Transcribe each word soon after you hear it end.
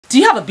Do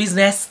you have a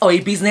business or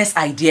a business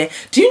idea?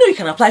 Do you know you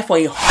can apply for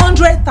a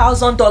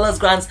 $100,000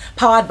 grant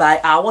powered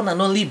by our one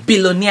and only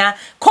billionaire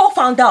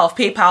co-founder of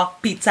PayPal,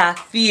 Peter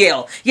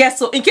Thiel? Yes,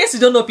 so in case you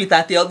don't know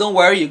Peter Thiel, don't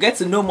worry, you get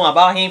to know more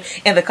about him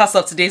in the course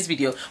of today's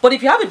video. But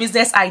if you have a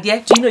business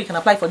idea, do you know you can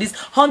apply for this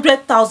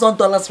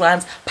 $100,000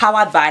 grant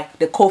powered by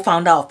the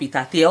co-founder of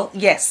Peter Thiel?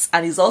 Yes,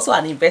 and he's also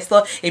an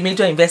investor, a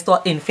major investor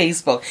in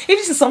Facebook. If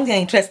this is something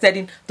you're interested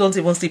in, don't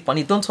even sleep on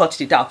it, don't touch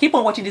it out. Keep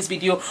on watching this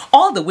video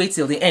all the way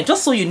till the end,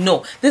 just so you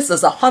know this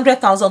is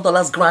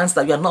 $100,000 grants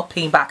that you are not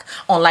paying back,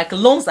 unlike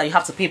loans that you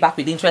have to pay back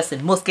with interest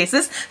in most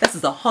cases. This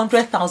is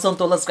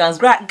 $100,000 grants.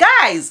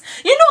 Guys,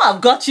 you know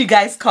I've got you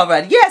guys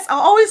covered. Yes, I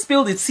always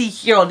spill the tea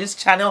here on this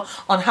channel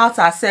on how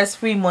to access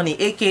free money,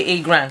 aka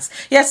grants.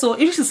 Yeah, so if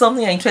this is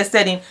something you're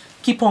interested in,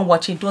 keep on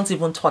watching, don't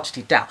even touch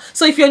it down.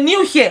 So if you're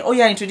new here, oh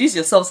yeah, introduce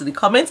yourselves in the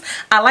comments.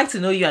 I'd like to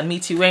know you and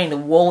meet you. Where in the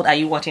world are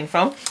you watching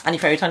from? And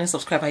if you're a returning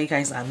subscriber, you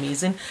guys are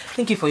amazing.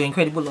 Thank you for your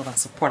incredible love and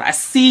support. I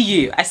see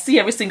you. I see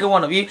every single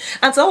one of you.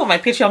 And to all of my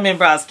Patreon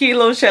members,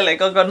 Kilo, Shelley,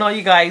 no,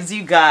 you guys,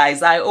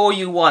 I owe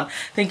you one.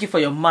 Thank you for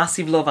your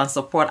massive love and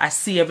support. I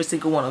see every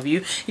single one of you.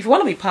 If you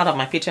want to be part of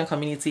my Patreon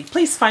community,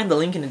 please find the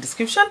link in the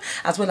description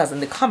as well as in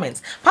the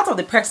comments. Part of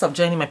the perks of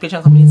joining my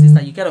Patreon community is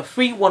that you get a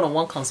free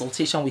one-on-one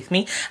consultation with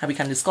me, and we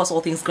can discuss all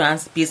things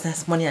grants,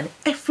 business, money, and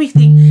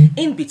everything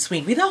in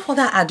between. Without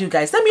further ado,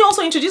 guys, let me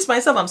also introduce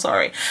myself. I'm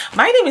sorry.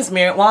 My name is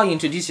Mariam. While you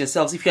introduce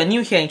yourselves, if you're new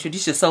here,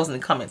 introduce yourselves in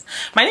the comments.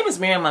 My name is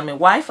Mariam. I'm a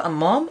wife, a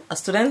mom, a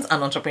student,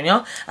 an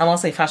entrepreneur. I'm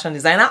also a fashion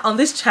designer on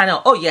this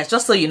channel. Oh yes,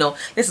 just so you know,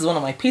 this is one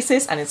of my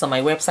pieces and it's on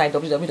my website,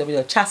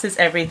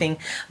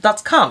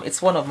 www.chassiseverything.com.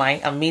 It's one of my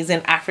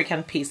amazing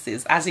African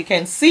pieces, as you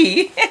can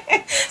see.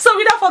 So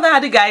without further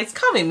ado, guys,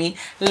 come with me.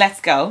 Let's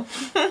go.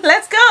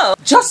 Let's go.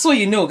 Just so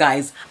you know,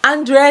 guys,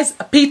 Andres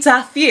Peter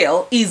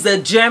Thiel is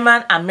a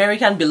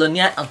German-American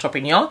billionaire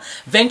entrepreneur,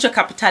 venture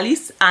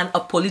capitalist, and a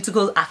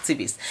political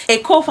activist. A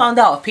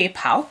co-founder of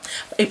PayPal,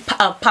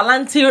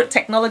 Palantir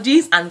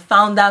Technologies, and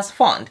Founders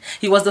Fund.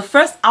 He was the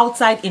first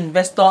outside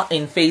investor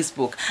in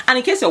Facebook. And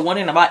in case you're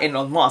wondering about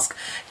Elon Musk,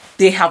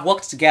 they have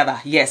worked together.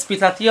 Yes,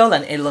 Peter Thiel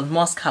and Elon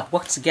Musk have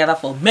worked together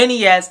for many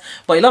years,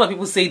 but a lot of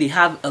people say they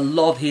have a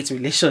love-hate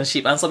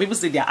relationship, and some people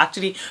say they are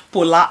actually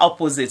polar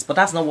opposites, but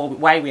that's not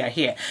why we are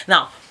here.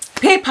 Now,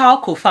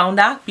 PayPal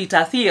co-founder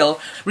Peter Thiel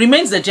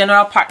remains the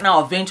general partner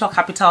of venture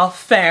capital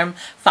firm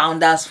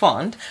Founders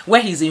Fund,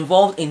 where he's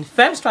involved in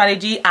firm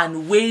strategy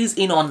and weighs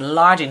in on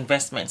large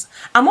investments.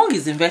 Among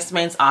his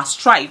investments are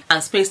Stripe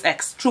and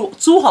SpaceX, two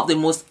of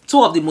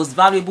the most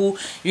valuable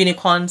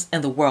unicorns in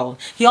the world.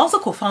 He also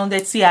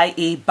co-founded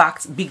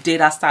CIA-backed big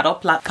data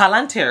startup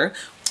Palantir,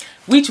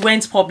 which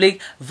went public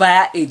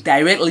via a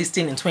direct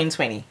listing in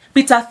 2020.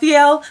 Peter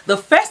Thiel, the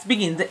first big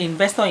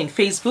investor in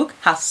Facebook,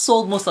 has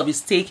sold most of his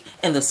stake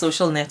in the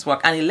social network,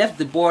 and he left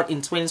the board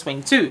in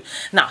 2022.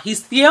 Now,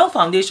 his Thiel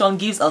Foundation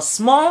gives a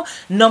small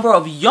number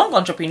of young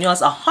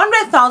entrepreneurs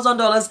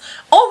 $100,000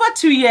 over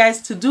 2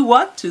 years to do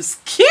what? To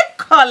skip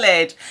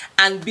college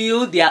and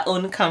build their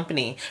own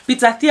company.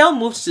 Peter Thiel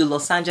moved to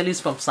Los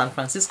Angeles from San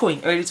Francisco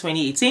in early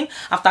 2018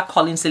 after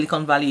calling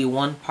Silicon Valley a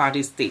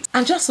one-party state.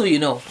 And just so you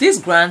know, this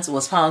grant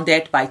was founded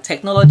by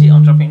technology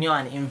entrepreneur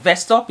and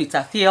investor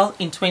Peter Thiel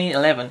in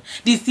 2011.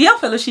 The Thiel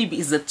Fellowship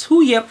is a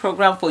 2-year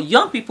program for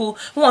young people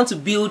who want to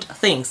build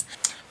things.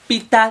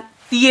 Peter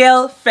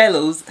Thiel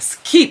Fellows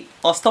skip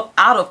or stop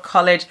out of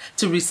college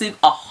to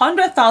receive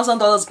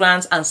 $100,000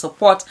 grants and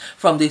support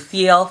from the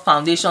Thiel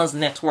Foundation's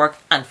network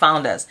and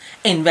founders,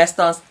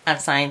 investors, and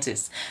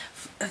scientists.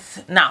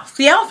 Now,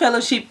 Thiel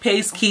Fellowship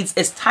pays kids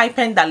a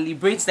stipend that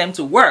liberates them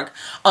to work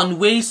on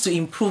ways to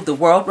improve the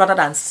world rather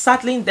than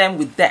saddling them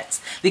with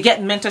debts. They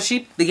get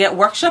mentorship, they get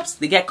workshops,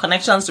 they get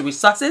connections to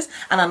resources,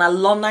 and an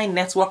alumni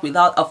network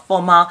without a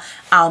formal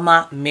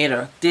alma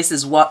mater. This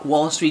is what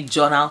Wall Street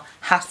Journal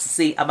has to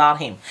say about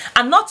him.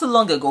 And not too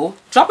long ago,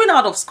 dropping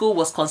out of school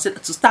was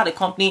considered to start a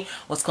company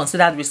was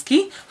considered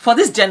risky. For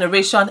this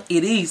generation,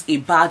 it is a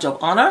badge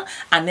of honor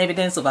and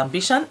evidence of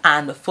ambition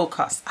and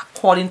focus,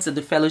 according to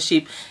the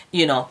fellowship,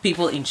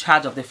 people in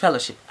charge of the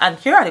fellowship. And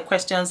here are the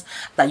questions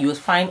that you will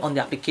find on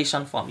the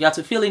application form. You have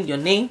to fill in your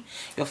name,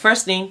 your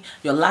first name,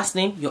 your last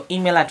name, your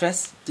email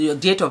address, your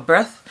date of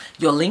birth,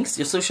 your links,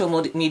 your social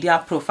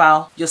media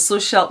profile,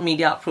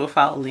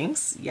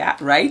 links, yeah,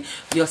 right,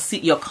 your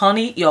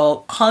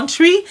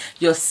country,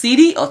 your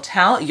city or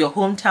town, your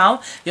hometown,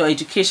 your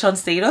education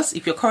status.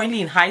 If you're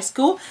currently in high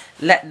school,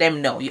 let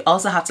them know. You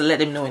also have to let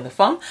them know in the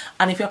form.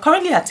 And if you're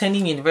currently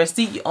attending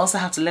university, you also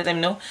have to let them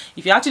know.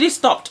 If you actually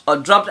stopped or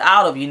dropped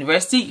out of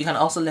university, you can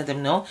also let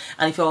them know.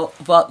 And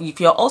if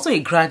you're also a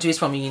graduate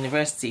from a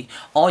university,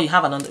 or you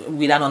have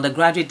with an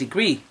undergraduate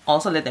degree,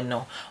 also let them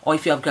know. Or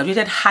if you have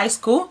graduated high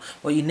school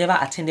or you never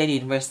attended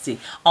university,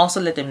 also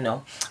let them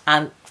know.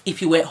 And if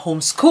you were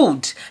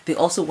homeschooled, they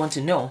also want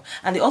to know.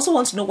 And they also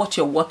want to know what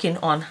you're working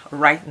on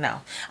right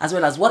now, as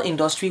well as what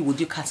industry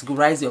would you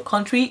categorize your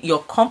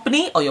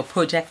company or your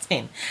project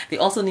in. They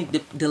also need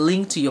the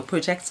link to your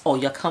project or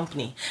your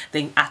company.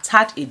 Then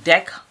attach a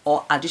deck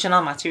or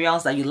additional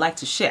materials that you'd like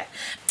to share.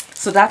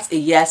 So that's a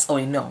yes or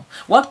a no.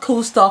 What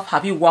cool stuff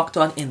have you worked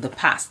on in the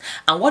past?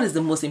 And what is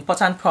the most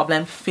important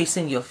problem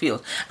facing your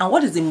field? And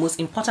what is the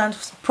most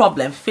important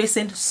problem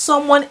facing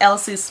someone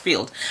else's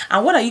field?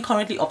 And what are you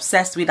currently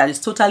obsessed with that is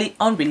totally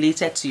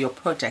unrelated to your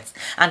project?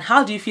 And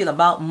how do you feel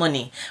about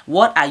money?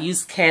 What are you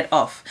scared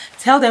of?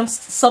 Tell them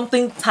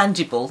something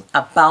tangible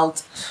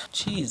about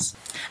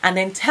and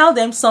then tell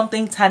them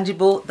something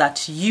tangible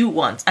that you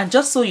want. And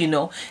just so you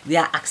know, they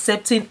are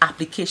accepting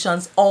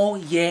applications all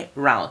year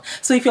round.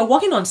 So if you're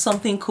working on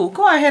something cool,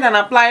 go ahead and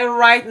apply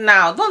right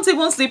now. Don't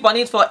even sleep on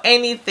it for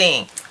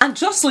anything. And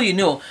just so you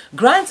know,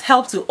 grants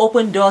help to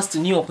open doors to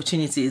new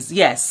opportunities.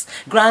 Yes,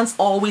 grants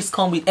always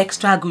come with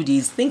extra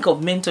goodies. Think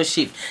of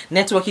mentorship,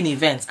 networking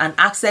events, and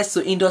access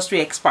to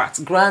industry experts.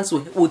 Grants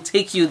will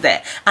take you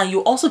there. And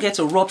you also get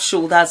to rub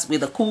shoulders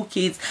with the cool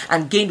kids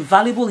and gain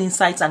valuable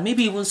insights and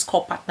maybe even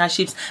score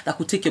partnerships that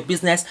could take your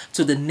business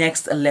to the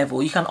next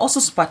level. You can also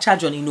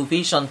supercharge on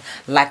innovation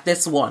like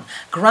this one.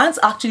 Grants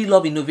actually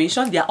love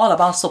innovation. They are all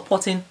about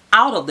supporting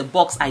out of the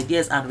box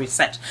ideas and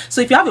research. So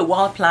if you have a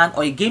wild plan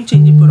or a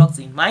game-changing product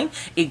in mind,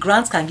 a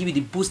grant can give you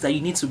the boost that you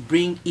need to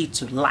bring it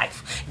to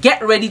life.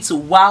 Get ready to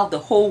wow the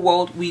whole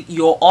world with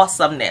your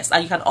awesomeness.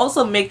 And you can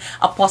also make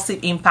a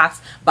positive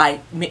impact by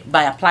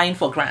applying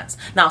for grants.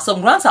 Now,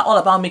 some grants are all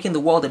about making the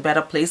world a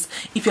better place.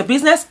 If your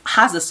business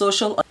has a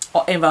social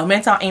or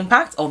environmental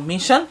impact or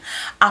mission,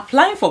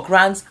 applying for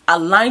grants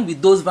aligned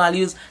with those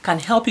values can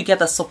help you get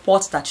the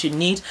support that you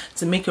need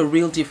to make a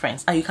real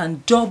difference, and you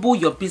can double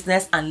your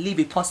business and leave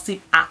a positive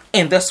act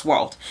in this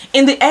world.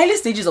 In the early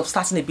stages of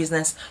starting a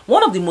business,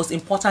 one of the most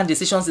important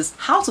decisions is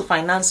how to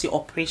finance your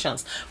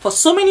operations. For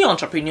so many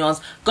entrepreneurs,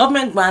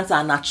 government grants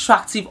are an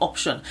attractive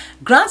option.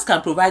 Grants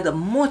can provide the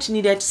much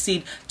needed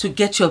seed to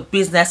get your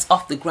business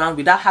off the ground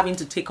without having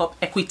to take up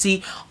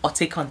equity or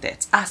take on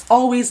debt. As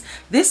always,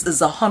 this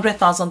is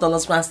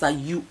 $100,000 grants that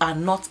you are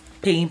not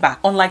paying back,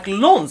 unlike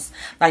loans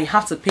that you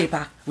have to pay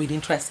back with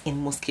interest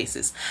in most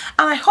cases.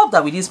 And I hope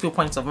that with these few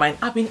points of mine,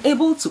 I've been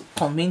able to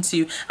convince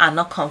you and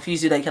not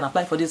confuse you that you can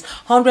apply for this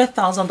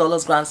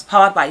 $100,000 grants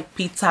powered by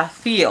Peter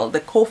Thiel, the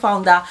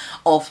co-founder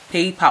of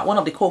PayPal, one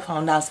of the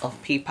co-founders of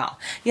PayPal.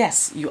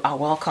 Yes, you are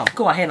welcome.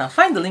 Go ahead and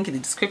find the link in the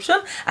description.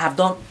 I have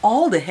done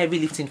all the heavy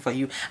lifting for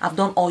you. I've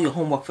done all your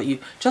homework for you.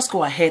 Just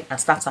go ahead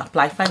and start to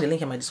apply. Find the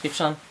link in my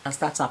description and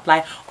start to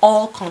apply.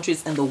 All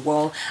countries in the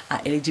world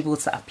are eligible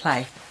to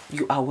apply.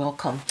 You are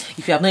welcome.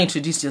 If you have not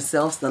introduced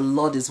yourselves, the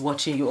Lord is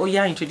watching you. Oh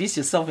yeah, introduce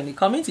yourself in the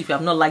comments. If you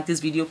have not liked this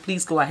video,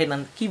 please go ahead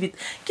and give it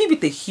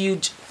a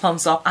huge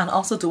thumbs up, and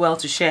also do well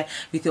to share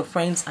with your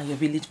friends and your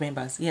village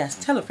members.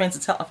 Yes, tell a friend to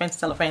tell a friend to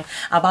tell a friend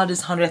about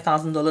this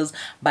 $100,000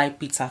 by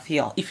Peter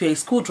Thiel. If you're a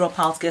school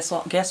dropout,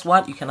 guess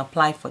what? You can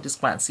apply for this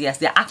grants. Yes,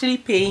 they're actually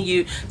paying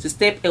you to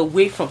step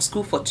away from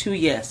school for 2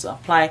 years to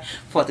apply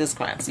for this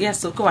grants.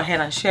 Yes, so go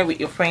ahead and share with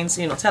your friends.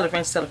 You know, tell a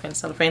friend to tell a friend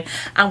to tell a friend.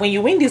 And when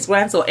you win these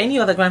grants or any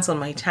other grants on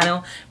my channel,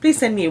 please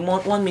send me a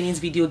 1 minute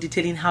video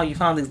detailing how you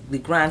found the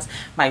grants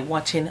by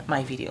watching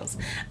my videos.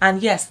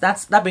 And yes,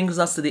 that brings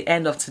us to the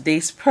end of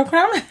today's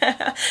program.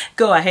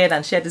 Go ahead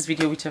and share this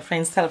video with your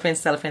friends. Tell a friend,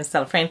 tell a friend,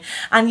 tell a friend.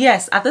 And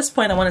yes, at this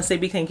point, I want to say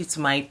big thank you to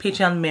my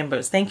Patreon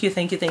members. Thank you,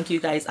 thank you, thank you. You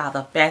guys are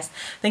the best.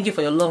 Thank you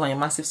for your love and your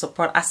massive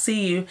support. I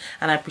see you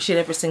and I appreciate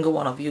every single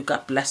one of you.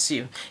 God bless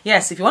you.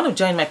 Yes, if you want to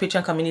join my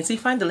Patreon community,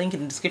 find the link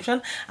in the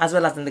description as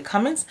well as in the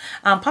comments.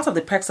 Part of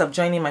the perks of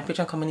joining my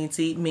Patreon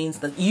community means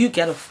that you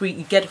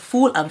get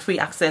full and free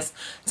access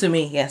to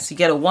me. Yes, you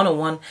get a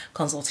one-on-one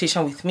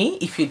consultation with me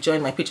if you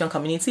join my Patreon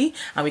community,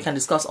 and we can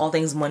discuss all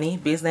things money,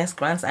 business,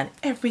 grants, and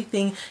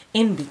everything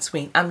in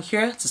between. I'm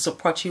here to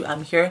support you.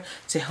 I'm here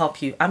to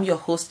help you. I'm your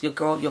host, your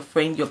girl, your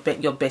friend, your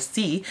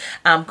bestie.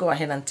 Go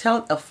ahead and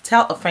tell a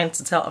friend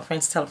to tell a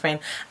friend to tell a friend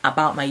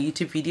about my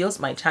YouTube videos,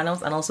 my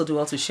channels, and also do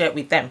well to share it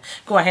with them.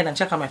 Go ahead and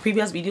check out my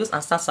previous videos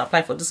and start to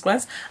apply for this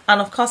grants.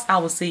 And of course, I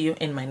will see you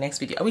in my next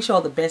video. I wish you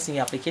all the best in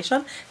your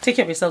application. Take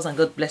care of yourselves and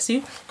God bless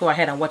you. Go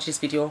ahead and watch this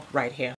video right here.